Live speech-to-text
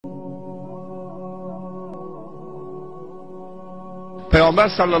پیامبر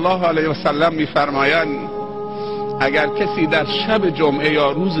صلی الله علیه و سلم میفرمایند اگر کسی در شب جمعه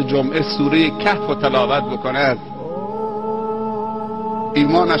یا روز جمعه سوره کهف رو تلاوت بکند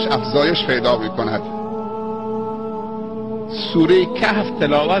ایمانش افزایش پیدا میکند. سوره کهف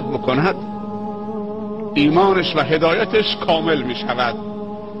تلاوت بکند ایمانش و هدایتش کامل میشود،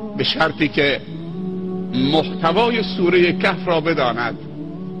 به شرطی که محتوای سوره کهف را بداند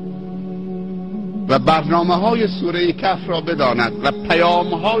و برنامه های سوره کهف را بداند و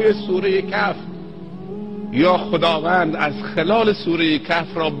پیام های سوره کهف یا خداوند از خلال سوره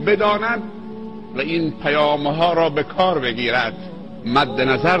کهف را بداند و این پیام ها را به کار بگیرد، مد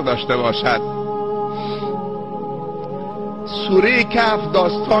نظر داشته باشد. سوره کهف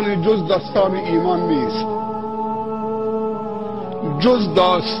داستان جز داستان ایمان نیست، جز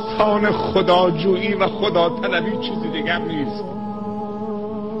داستان خداجویی و خدا طلبی چیزی دیگر نیست،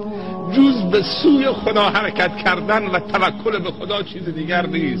 جز به سوی خدا حرکت کردن و توکل به خدا چیز دیگر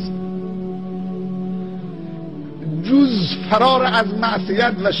نیست، جز فرار از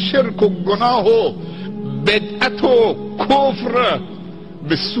معصیت و شرک و گناه و بدعت و کفر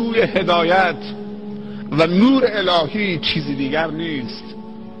به سوی هدایت و نور الهی چیزی دیگر نیست.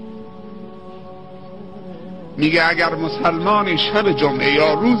 میگه اگر مسلمانی شب جمعه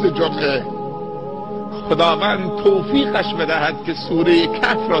یا روز جمعه خداوند توفیقش بدهد که سوره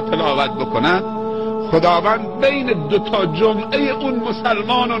کهف را تلاوت بکند، خداوند بین دوتا جمعه اون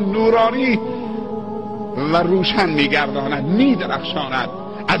مسلمان و نورانی و روشن میگرداند، میدرخشاند.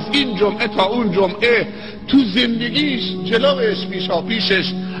 از این جمعه تا اون جمعه تو زندگیش جلوش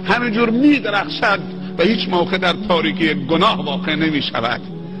پیشش همینجور میدرخشد و هیچ موقع در تاریکی گناه واقع نمیشود.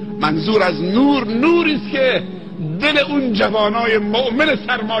 منظور از نور، نوری است که دل اون جوانای مؤمن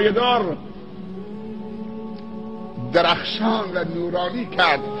سرمایه‌دار درخشان و نورانی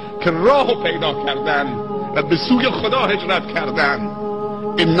کرد که راهو پیدا کردن و به سوی خدا هجرت کردن.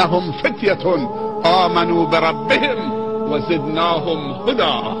 انهم فتیه آمنوا بربهم و زدناهم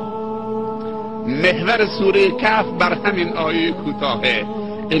هدی. محور سوره کهف بر همین آیه کوتاهه،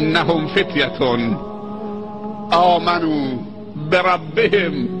 انهم فتیه آمنوا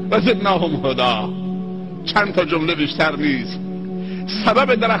بربهم و زدناهم هدی. چند تا جمله بیشتر نیست.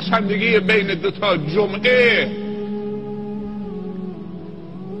 سبب درخشندگی بین دو تا جمعه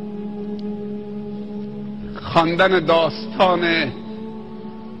خواندن داستان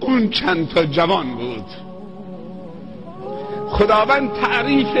اون چند تا جوان بود. خداوند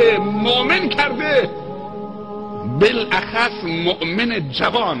تعریف مؤمن کرده، بالاخص مؤمن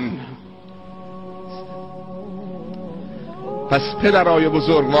جوان. پس پدرای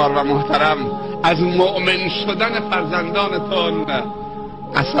بزرگوار و محترم، از مؤمن شدن فرزندانتان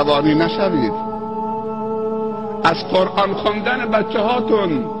عصبانی نشوید. از قرآن خوندن بچه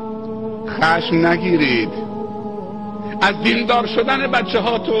هاتون خشم نگیرید. از دیندار شدن بچه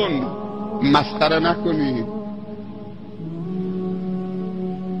هاتون مسخره نکنید.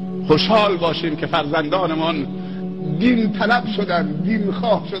 خوشحال باشیم که فرزندانمان دین طلب شدن، دین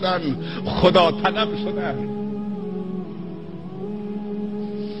خواه شدن، خدا طلب شدن.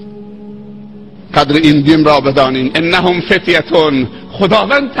 قدر این دین را بدانیم. انهم فتیتون،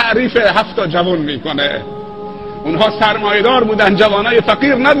 خداوند تعریف 7 جوان میکنه. اونها سرمایه‌دار بودن، جوانای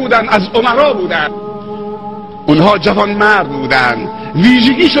فقیر نبودن، از امرا بودن. اونها جوان مرد بودن.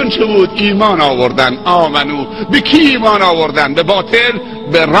 ویژگیشون چه بود؟ ایمان آوردن. آمنو. به کی ایمان آوردن؟ به باطل؟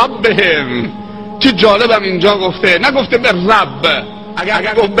 به ربهم. چه جالبم اینجا گفته، نگفته به رب.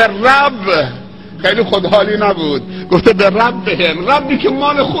 اگر گفت به رب خیلی خودحالی نبود، گفته به ربهم. ربی که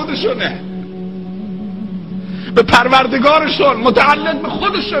مال خودشونه، به پروردگارشون، متعلق به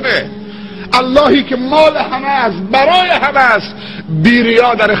خودشونه. اللهی که مال همه است، برای همه است،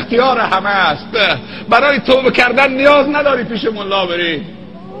 بیریا در اختیار همه است. برای توبه کردن نیاز نداری پیش ملا بری،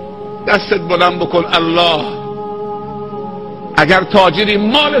 دستت بلند بکن الله. اگر تاجری،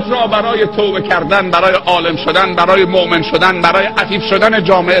 مالت را برای توبه کردن، برای عالم شدن، برای مؤمن شدن، برای عفیف شدن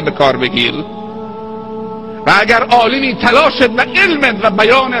جامعه به کار بگیر. و اگر عالمی، تلاشت و علمت و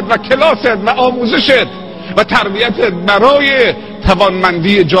بیانت و کلاست و آموزشت و تربیت برای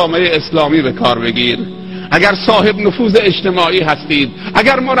توانمندی جامعه اسلامی به کار بگیر. اگر صاحب نفوذ اجتماعی هستید،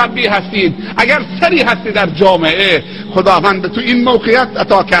 اگر مربی هستید، اگر سری هستید در جامعه، خداوند به تو این موقعیت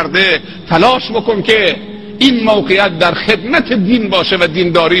عطا کرده، تلاش بکن که این موقعیت در خدمت دین باشه و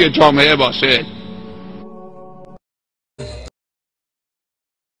دینداری جامعه باشه.